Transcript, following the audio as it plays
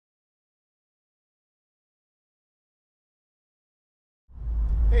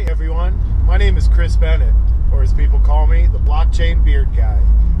Hey everyone, my name is Kris Bennett, or as people call me, the Blockchain Beard Guy.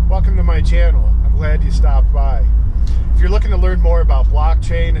 Welcome to my channel. I'm glad you stopped by. If you're looking to learn more about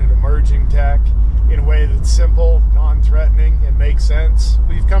blockchain and emerging tech in a way that's simple, non-threatening, and makes sense,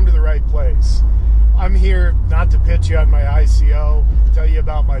 well, you've come to the right place. I'm here not to pitch you on my ICO, tell you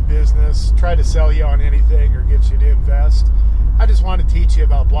about my business, try to sell you on anything or get you to invest. I just want to teach you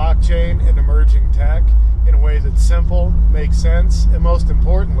about blockchain and emerging tech in a way that's simple, makes sense, and most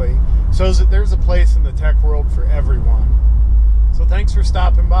importantly, shows that there's a place in the tech world for everyone. So thanks for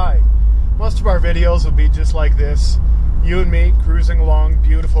stopping by. Most of our videos will be just like this, you and me cruising along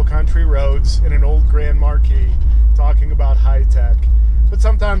beautiful country roads in an old Grand Marquis, talking about high tech. But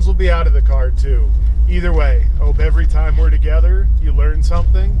sometimes we'll be out of the car too. Either way, I hope every time we're together, you learn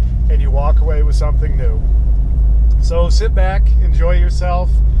something and you walk away with something new. So sit back, enjoy yourself,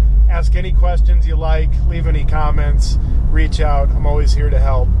 ask any questions you like, leave any comments, reach out. I'm always here to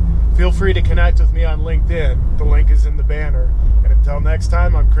help. Feel free to connect with me on LinkedIn. The link is in the banner. And until next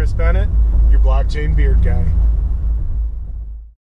time, I'm Kris Bennett, your Blockchain Beard Guy.